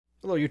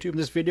Hello YouTube, in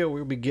this video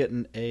we'll be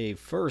getting a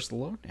first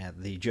look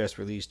at the just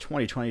released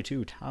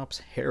 2022 Topps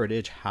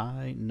Heritage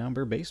High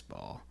Number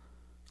Baseball.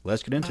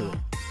 Let's get into it.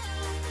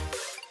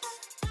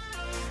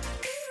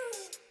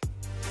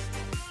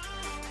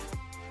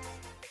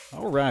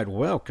 Alright,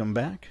 welcome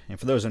back. And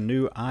for those who are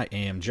new, I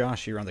am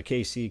Josh here on the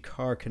KC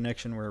Car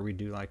Connection, where we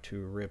do like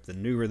to rip the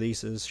new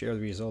releases, share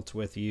the results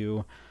with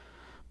you.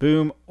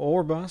 Boom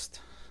or bust.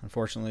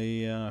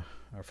 Unfortunately, our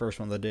first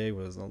one of the day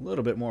was a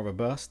little bit more of a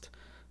bust.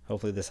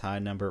 Hopefully this high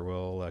number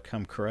will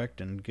come correct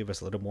and give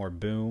us a little more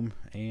boom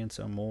and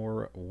some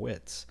more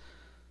wits.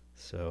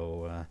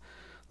 So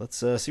let's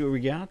see what we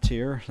got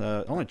here.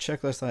 Only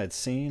checklist I had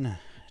seen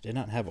did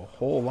not have a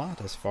whole lot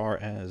as far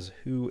as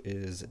who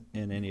is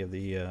in any of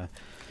the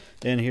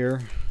in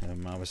here.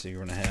 Obviously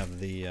we're going to have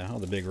the all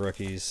the big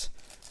rookies,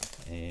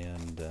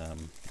 and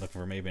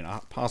looking for maybe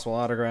a possible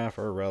autograph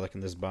or a relic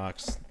in this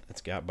box. It's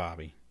got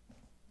Bobby.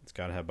 It's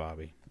got to have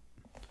Bobby.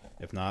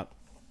 If not,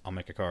 I'll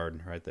make a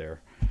card right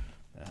there.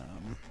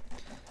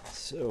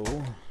 So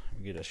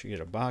we should get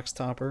a box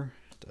topper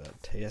to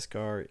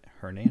Teoscar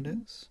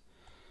Hernandez.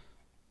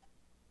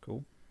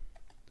 Cool.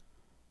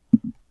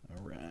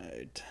 All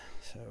right,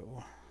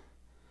 so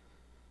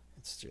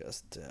let's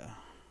just see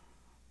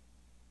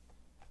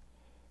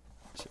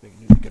if we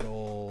can do a good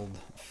old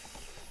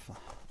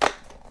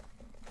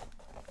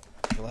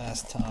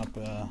glass top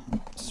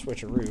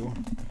switcheroo.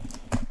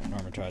 I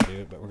normally try to do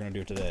it, but we're gonna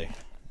do it today.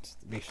 It's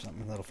to be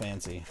something a little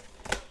fancy.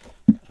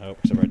 Oh,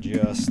 except I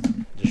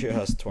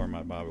just tore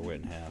my Bobby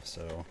Witt in half,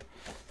 so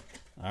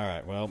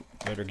alright, well,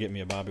 better get me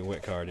a Bobby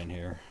Witt card in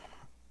here.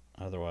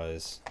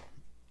 Otherwise,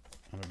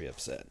 I'm going to be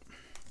upset.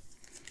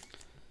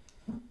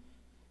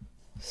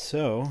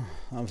 So,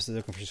 obviously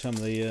looking for some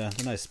of the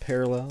nice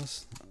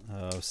parallels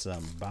of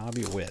some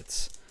Bobby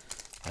Witts.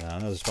 I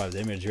know there's probably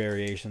the image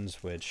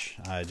variations, which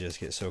I just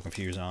get so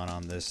confused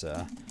on this,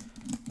 the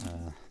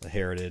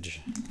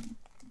Heritage.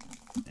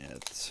 We're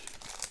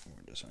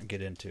just going to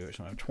get into it.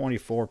 So I have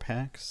 24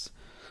 packs,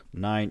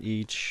 9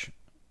 each.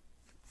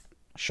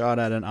 Shot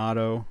at an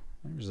auto.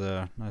 There's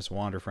a nice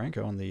Wander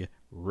Franco on the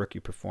rookie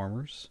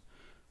performers.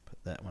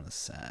 Put that one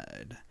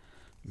aside.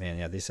 Man,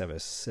 yeah, these have a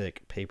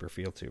sick paper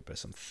feel to it, but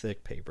some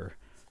thick paper.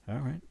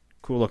 Alright,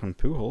 cool looking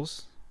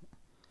Pujols.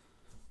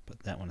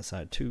 Put that one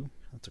aside too.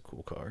 That's a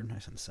cool card,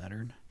 nice and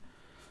centered.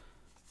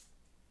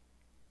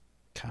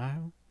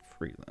 Kyle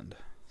Freeland.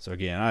 So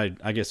again,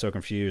 I get so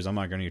confused. I'm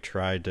not going to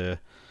try to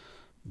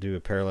do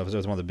a parallel. If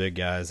there's one of the big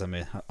guys, I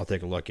mean, I'll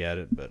take a look at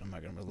it, but I'm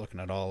not going to be looking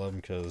at all of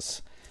them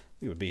because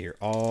we would be here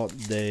all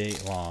day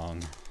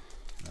long.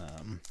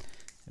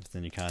 If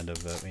then you kind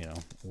of, you know,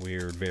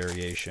 weird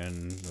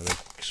variation,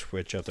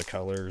 switch up the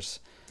colors.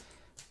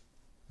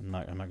 I'm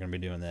not going to be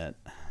doing that.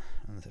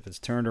 And if it's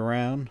turned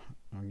around,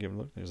 I'll give it a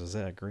look. There's a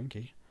Zach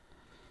Greinke.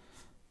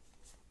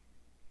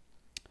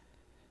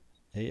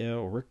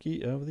 AL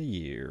Rookie of the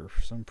Year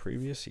for some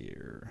previous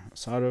year.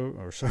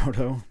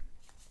 Soto.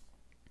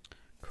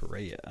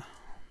 Correa.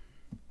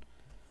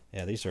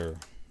 Yeah, these are,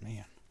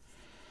 man,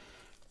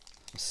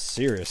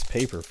 serious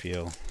paper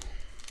feel.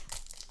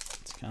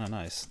 It's kind of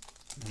nice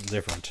and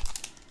different.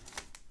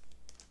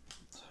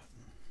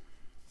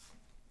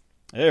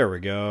 There we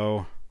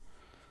go.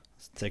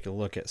 Let's take a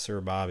look at Sir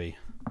Bobby.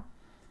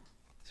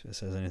 See if it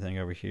says anything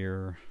over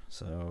here.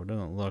 So it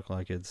doesn't look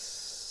like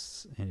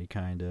it's any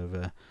kind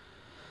of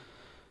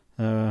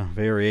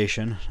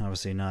variation.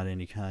 Obviously not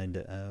any kind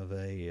of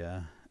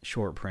a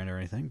short print or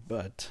anything,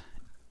 but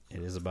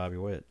it is a Bobby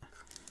Witt.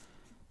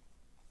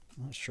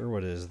 Not sure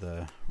what is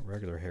the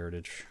regular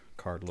Heritage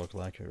card look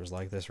like, if it was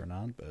like this or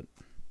not, but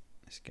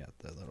it's got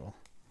the little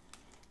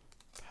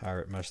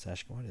pirate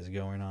mustache. What is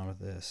going on with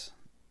this?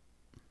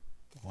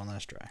 One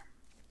last try.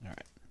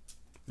 Alright,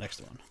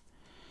 next one.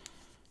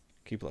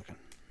 Keep looking.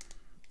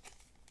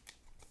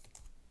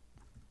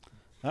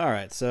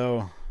 Alright,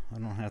 so I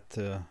don't have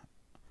to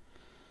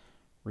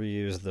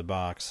reuse the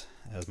box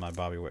as my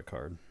Bobby Witt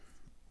card.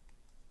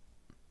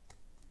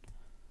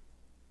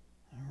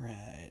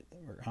 Alright,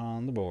 we're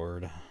on the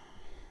board.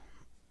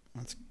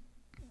 Let's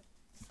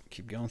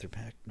keep going through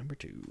pack number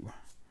 2.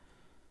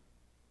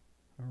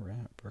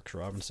 Alright, Brooks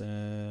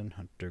Robinson,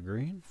 Hunter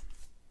Green.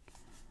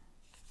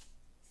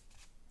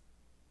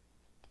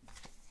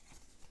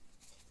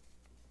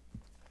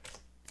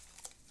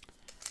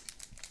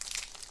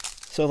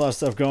 So a lot of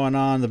stuff going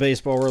on in the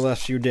baseball world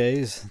last few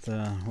days.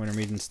 The winter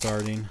meeting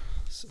starting.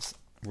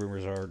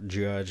 Rumors are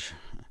Judge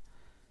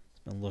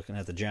has been looking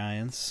at the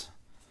Giants.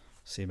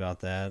 See about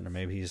that, or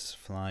maybe he's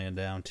flying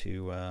down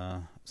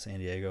to San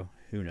Diego.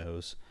 Who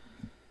knows?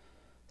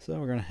 So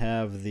we're gonna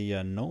have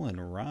the Nolan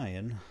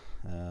Ryan.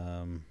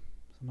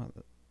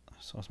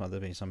 Saw some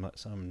other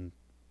some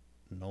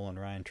Nolan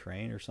Ryan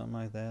train or something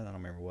like that. I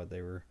don't remember what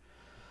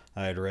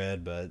I had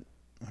read, but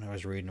when I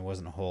was reading, it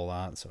wasn't a whole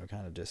lot, so I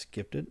kind of just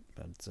skipped it.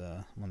 But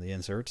one of the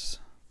inserts,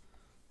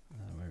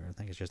 I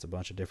think it's just a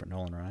bunch of different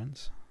Nolan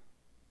Ryans.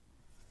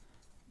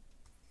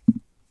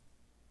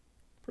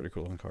 Pretty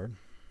cool looking card.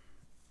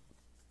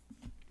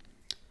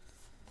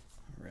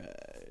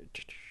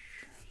 Right.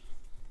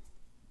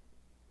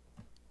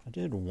 I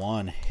did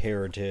one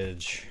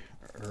Heritage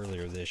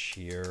earlier this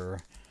year,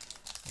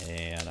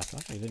 and I feel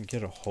like I didn't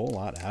get a whole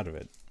lot out of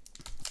it.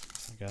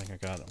 I think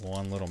I got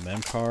one little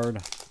mem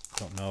card.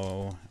 Don't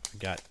know if I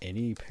got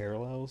any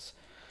parallels.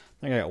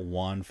 I think I got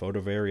one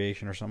photo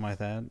variation or something like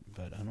that,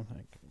 but I don't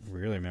think I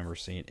really remember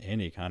seeing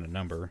any kind of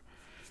number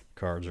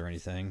cards or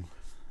anything.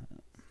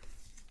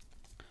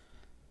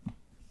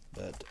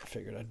 But I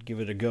figured I'd give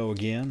it a go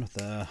again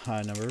with a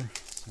high number,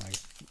 so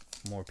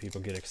more people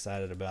get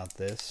excited about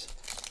this.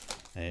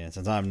 And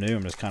since I'm new,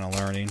 I'm just kind of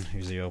learning.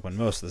 Usually open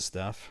most of the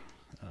stuff.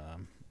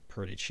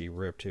 Pretty cheap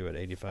rip too at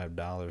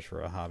 $85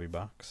 for a hobby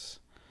box.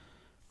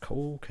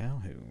 Cole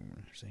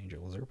Calhoun. There's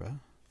Angel Zerpa.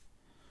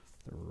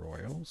 The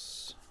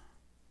Royals.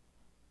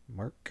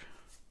 Mark.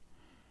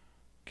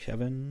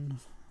 Kevin.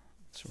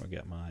 So I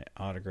got my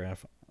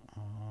autograph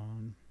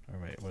on. Oh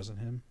wait, it wasn't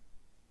him?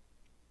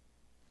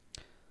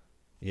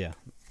 Yeah.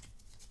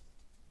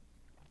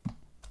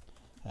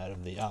 Out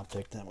of the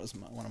optic, that was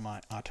one of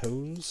my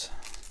autos.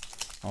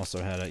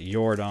 Also had a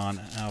Yordan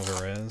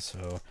Alvarez,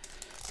 so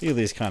at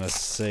least kind of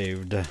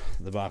saved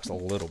the box a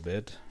little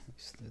bit.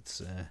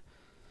 It's a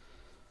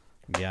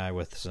guy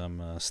with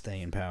some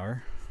staying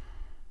power.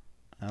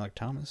 Alec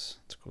Thomas,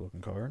 it's a cool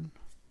looking card.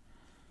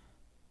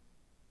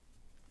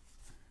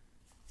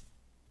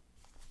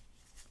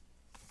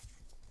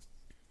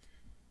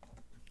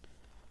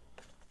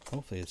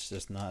 Hopefully it's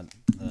just not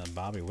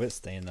Bobby Witt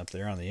staying up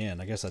there on the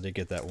end. I guess I did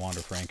get that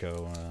Wander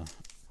Franco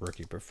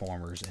rookie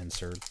performers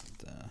insert.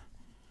 I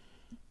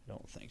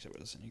don't think there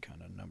was any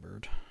kind of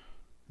numbered.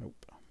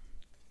 Nope.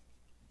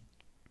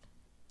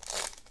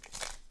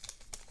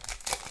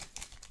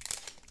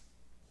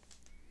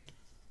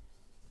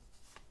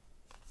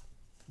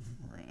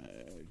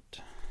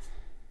 Right.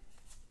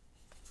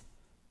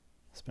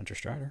 Spencer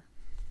Strider.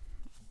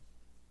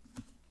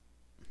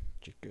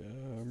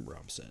 Jacob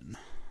Robson.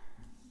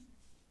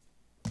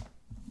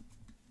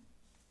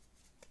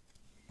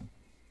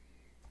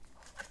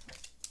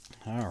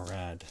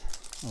 Alright.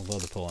 I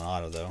love to pull an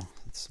auto though.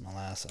 It's my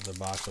last other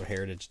box of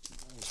Heritage.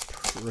 It was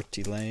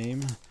pretty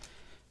lame.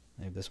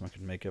 Maybe this one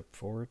could make up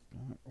for it.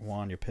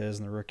 Juan Yepez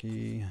in the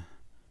rookie.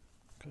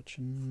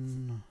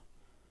 Cutchin.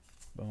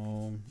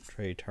 Boom.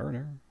 Trey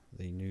Turner,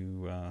 the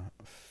new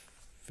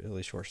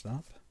Philly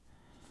shortstop.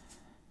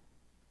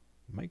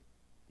 Mike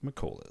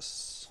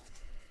McCollus.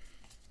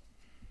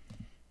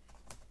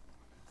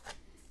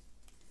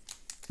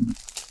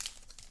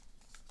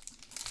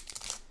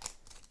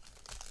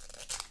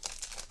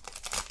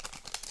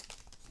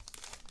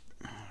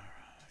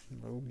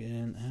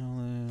 Logan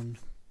Allen,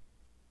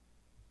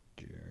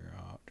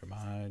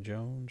 Jeremiah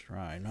Jones,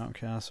 Ryan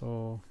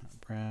Mountcastle,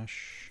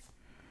 Brash,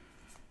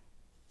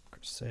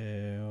 Chris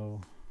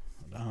Sale,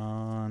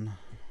 Don,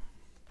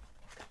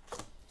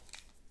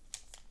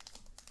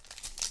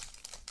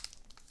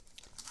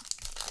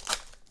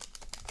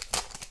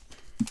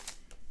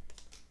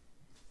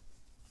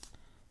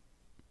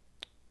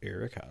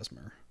 Eric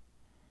Hosmer.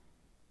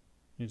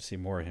 Need to see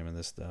more of him in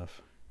this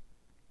stuff.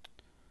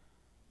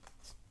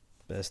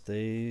 Best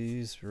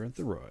days were at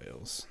the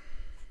Royals.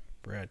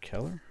 Brad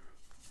Keller.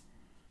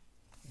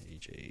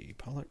 AJ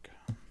Pollock.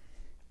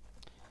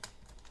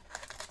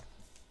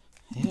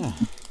 Yeah,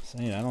 so,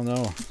 I don't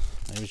know.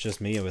 Maybe it's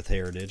just me with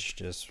Heritage.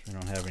 Just we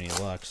don't have any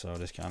luck, so I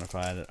just kind of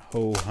find it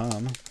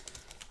ho-hum.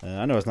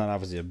 I know it's not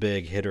obviously a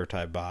big hitter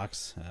type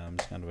box.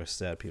 It's kind of a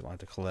set people like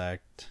to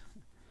collect.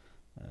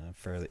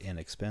 Fairly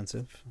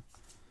inexpensive.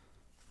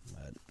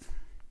 But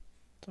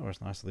it's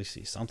always nice to at least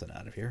see something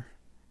out of here.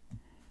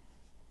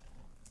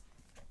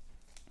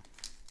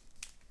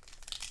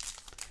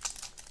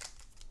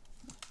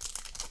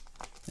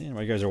 And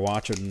while you guys are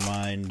watching,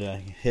 mind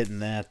hitting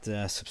that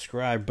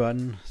subscribe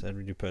button. Said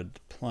we do put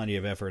plenty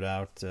of effort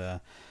out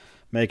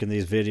making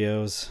these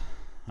videos.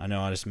 I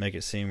know I just make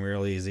it seem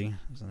real easy.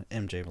 There's an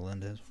MJ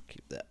Melendez. We'll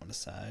keep that one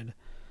aside.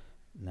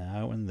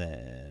 Now and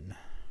then.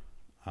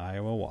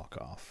 Iowa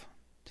walk-off.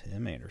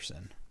 Tim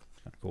Anderson.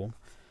 Kind of cool.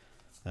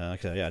 Like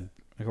I said, yeah,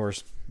 of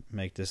course,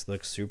 make this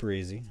look super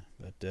easy.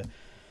 But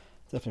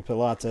definitely put a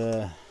lot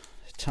of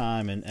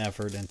time and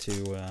effort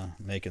into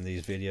making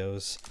these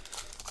videos.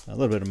 A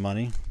little bit of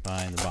money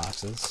buying the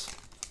boxes.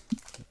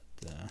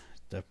 But,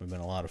 definitely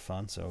been a lot of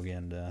fun. So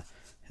again,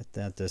 hit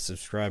that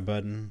subscribe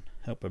button.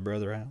 Help a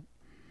brother out.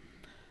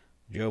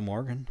 Joe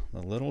Morgan,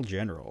 the Little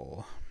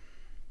General.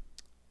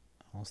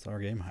 All-Star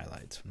Game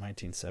highlights from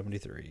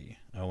 1973.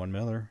 Owen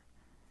Miller,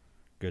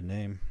 good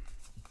name.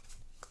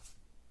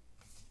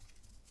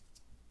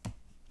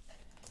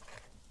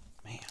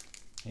 Man,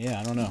 yeah,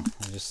 I don't know.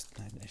 I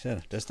said,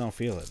 I just don't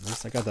feel it. At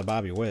least I got the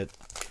Bobby Witt.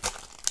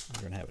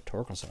 We're gonna have a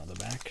Torkelson on the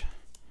back.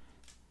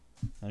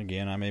 And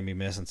again, I may be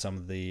missing some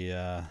of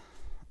the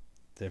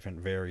different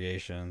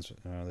variations.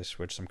 They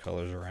switch some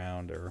colors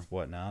around or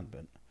whatnot.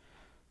 But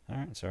all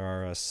right, so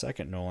our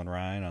second Nolan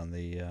Ryan on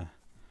the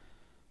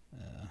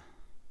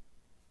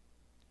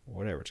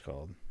whatever it's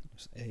called.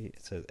 It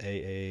says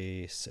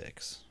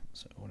AA6,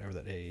 so whatever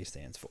that AA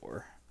stands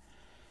for.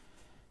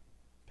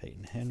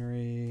 Peyton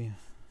Henry,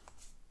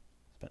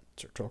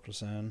 Spencer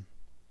Torkelson,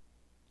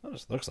 That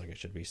just looks like it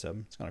should be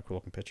 7. It's kind of cool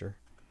looking picture.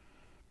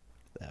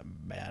 That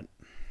bat.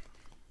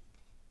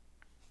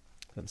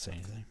 Doesn't say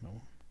anything, but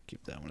we'll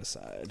keep that one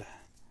aside.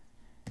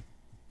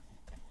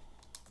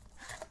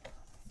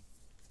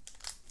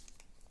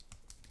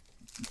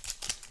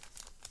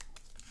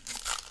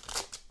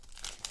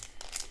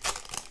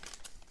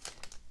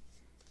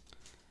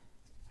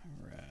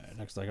 Alright,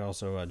 next like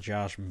also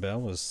Josh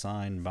Bell was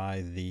signed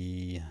by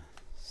the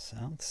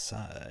South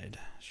Side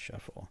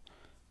Shuffle.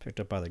 Picked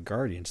up by the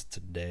Guardians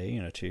today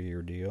in a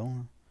 2-year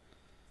deal.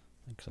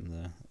 I think some of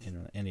the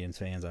Indians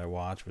fans I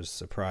watched was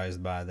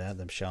surprised by that,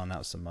 them shelling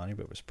out some money,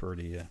 but was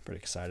pretty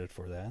excited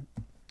for that.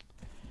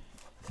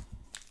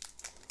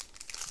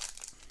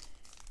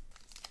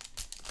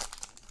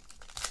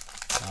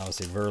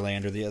 Obviously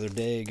Verlander the other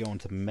day going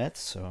to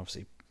Mets, so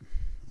obviously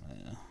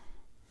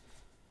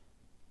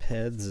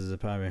Peds is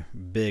probably a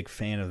big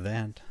fan of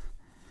that.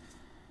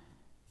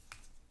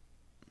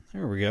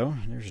 There we go.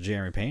 There's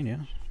Jeremy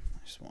Pena.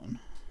 Nice one.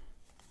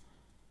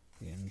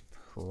 Again,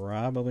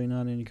 probably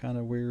not any kind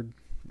of weird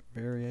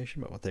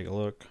variation, but we'll take a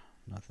look.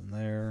 Nothing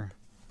there.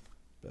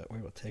 But we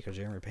will take a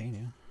Jeremy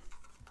Pena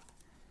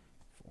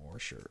for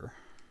sure.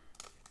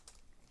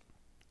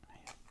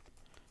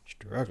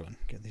 Struggling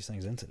to get these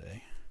things in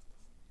today.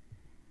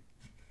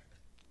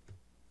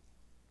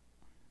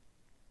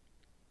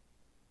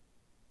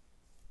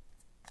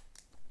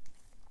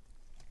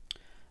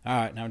 All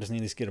right, now I just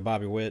need to get a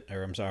Bobby Witt,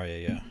 or I'm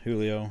sorry, a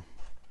Julio.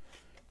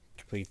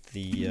 Complete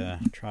the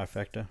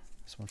trifecta.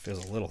 This one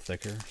feels a little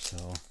thicker,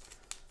 so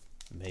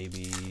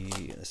maybe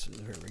this is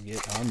where we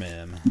get our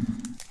mem.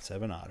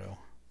 7 auto.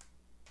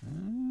 I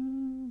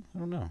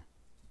don't know.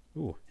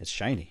 Ooh, it's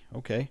shiny.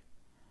 Okay.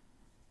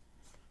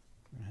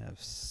 We're gonna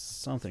have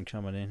something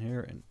coming in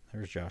here, and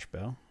there's Josh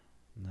Bell.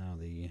 Now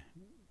the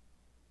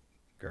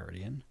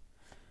Guardian.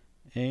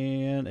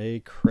 And a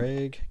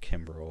Craig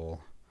Kimbrell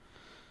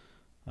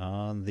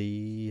on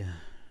the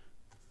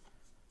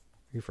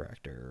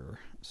refractor.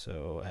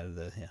 So out of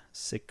the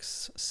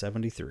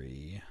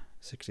 673,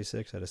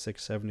 66 out of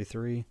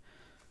 673.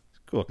 It's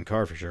a cool looking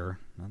card for sure.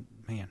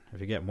 Man, if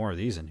you get more of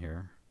these in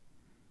here,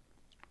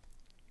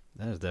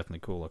 that is definitely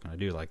cool looking. I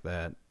do like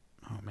that.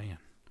 Oh man,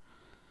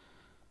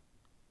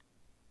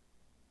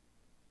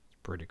 it's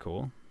pretty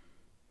cool.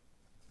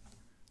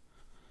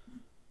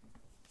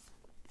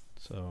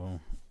 So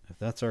if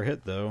that's our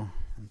hit though,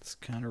 it's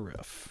kind of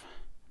rough.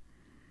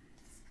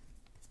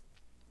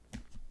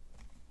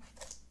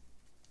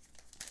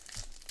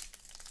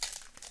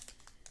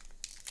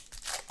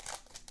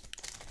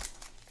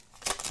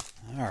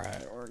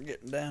 Alright, we're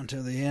getting down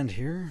to the end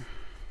here.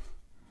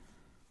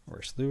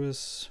 Where's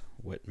Lewis?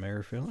 Whit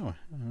Merrifield. Oh,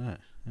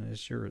 and his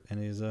shirt and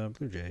his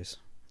Blue Jays.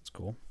 That's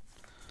cool.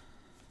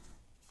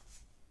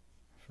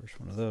 First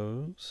one of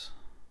those.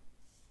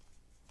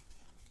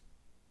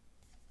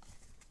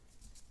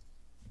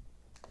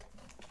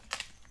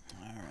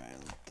 Alright,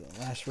 the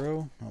last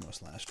row.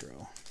 Almost last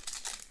row.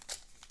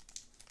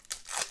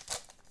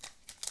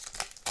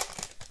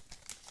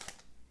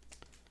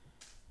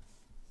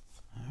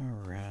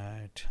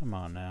 Come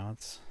on now,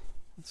 let's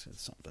get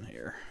something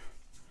here.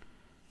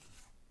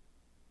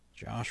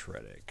 Josh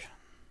Reddick.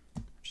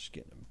 Just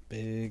getting a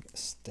big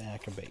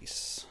stack of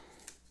base.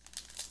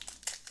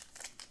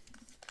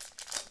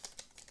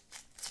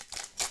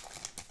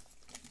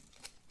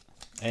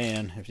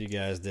 And if you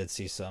guys did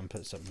see something,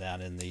 put something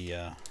down in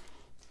the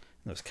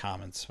those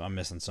comments. If I'm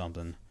missing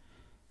something,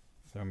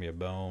 throw me a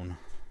bone.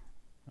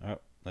 Oh,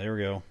 there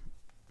we go.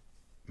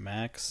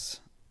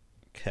 Max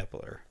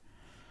Kepler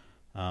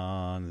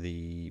on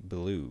the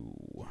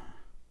blue.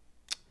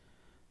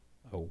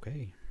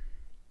 Okay.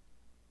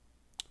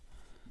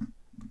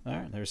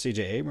 Alright, there's CJ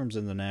Abrams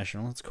in the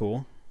National. That's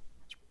cool.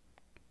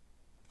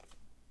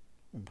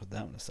 We'll put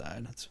that one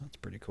aside. That's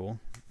pretty cool.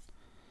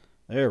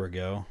 There we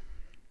go.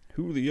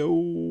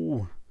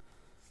 Julio.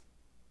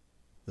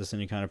 Is this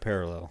any kind of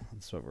parallel?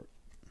 That's what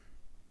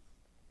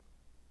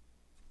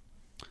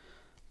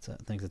I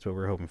think that's what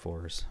we're hoping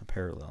for, is a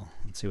parallel.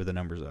 Let's see what the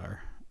numbers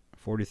are.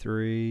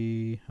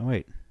 43. Oh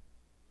wait.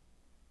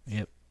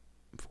 Yep,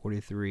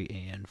 43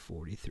 and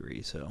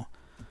 43. So,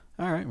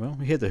 all right. Well,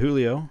 we hit the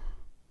Julio.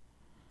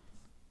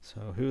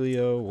 So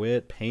Julio,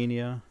 Witt,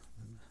 Pena,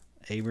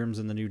 Abrams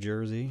in the New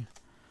Jersey.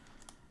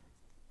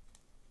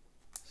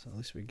 So at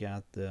least we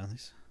got the. At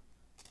least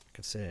I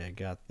could say I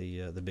got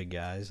the big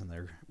guys and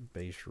their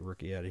base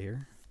rookie out of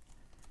here.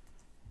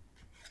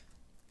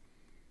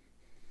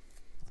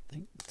 I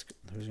think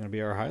those are going to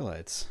be our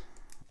highlights.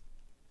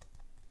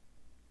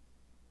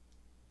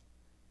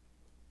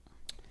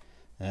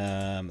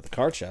 The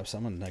card shop,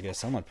 I guess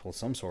someone pulled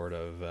some sort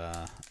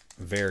of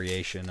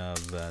variation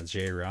of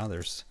J-Raw.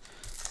 There's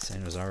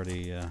saying it was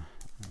already a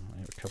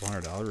couple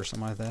 $100 or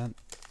something like that.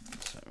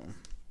 So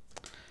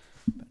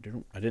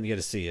I didn't get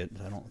to see it.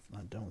 I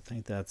don't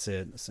think that's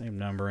it. The same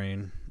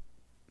numbering.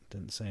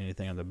 Didn't say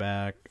anything on the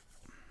back.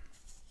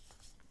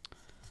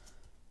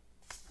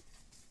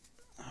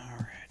 All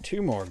right,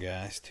 2 more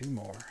guys. 2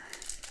 more.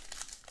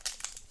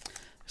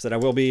 Said I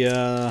will be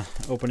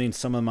opening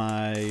some of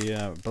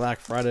my Black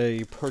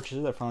Friday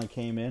purchases that finally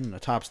came in. The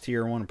Topps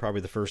tier one,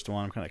 probably the first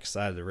one. I'm kind of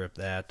excited to rip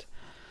that.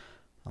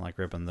 I like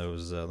ripping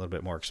those a little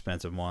bit more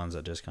expensive ones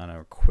that just kind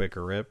of quick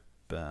rip,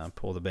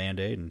 pull the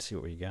Band-Aid and see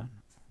what we got.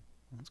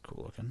 That's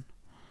cool looking.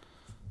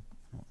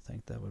 I don't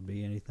think that would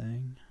be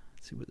anything.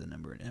 Let's see what the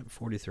number is.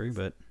 43,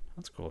 but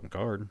that's a cool looking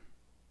card.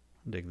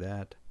 I dig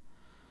that.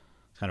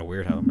 It's kind of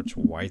weird how much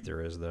white there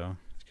is though.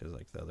 It's because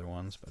like the other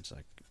ones, but it's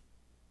like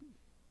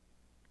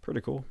pretty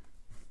cool.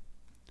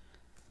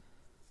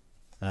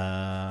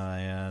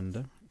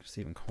 And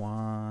Stephen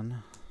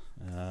Kwan.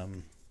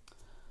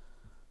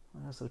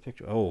 What else did I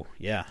picture? Oh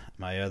yeah,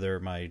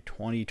 my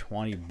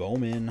 2020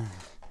 Bowman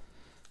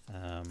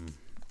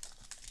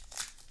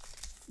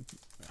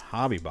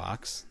hobby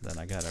box that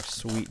I got a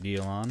sweet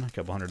deal on, a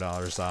couple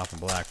 $100 off on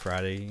Black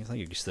Friday. I think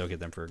you can still get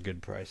them for a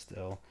good price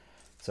still,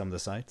 some of the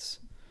sites.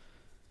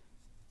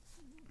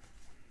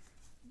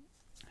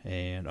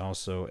 And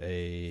also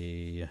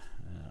a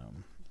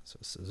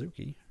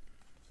Suzuki.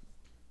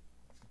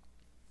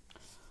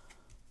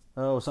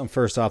 Oh, some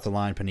first off the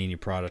line Panini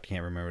product.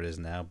 Can't remember what it is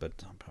now,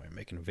 but I'm probably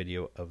making a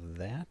video of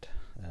that.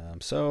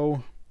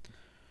 So,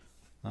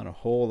 not a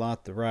whole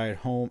lot to write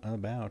home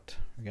about.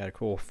 We got a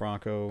cool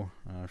Franco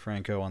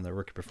on the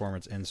rookie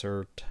performance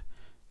insert.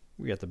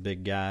 We got the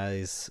big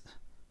guys,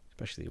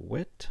 especially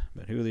Witt,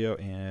 but Julio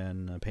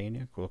and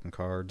Pena, cool looking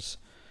cards.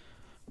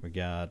 We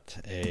got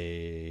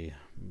a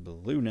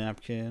blue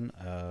napkin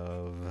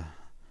of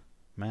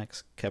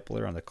Max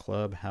Kepler on the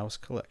Clubhouse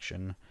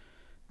collection.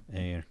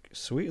 A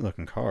sweet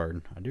looking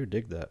card. I do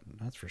dig that,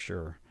 that's for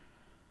sure.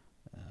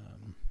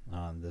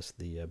 On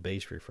the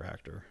base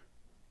refractor.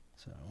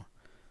 So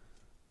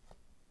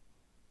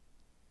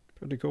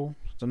pretty cool.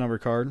 It's a number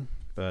card,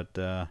 but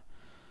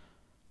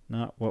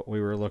not what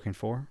we were looking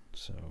for.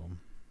 So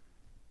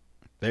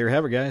there you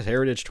have it, guys.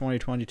 Heritage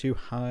 2022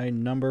 high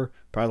number.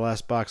 Probably the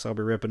last box I'll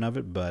be ripping of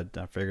it, but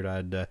I figured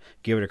I'd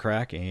give it a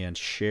crack and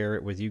share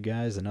it with you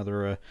guys.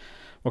 Another,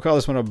 we'll call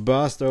this one a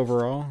bust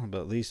overall,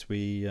 but at least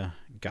we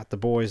got the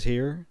boys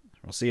here.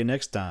 We'll see you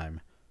next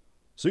time.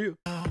 See you.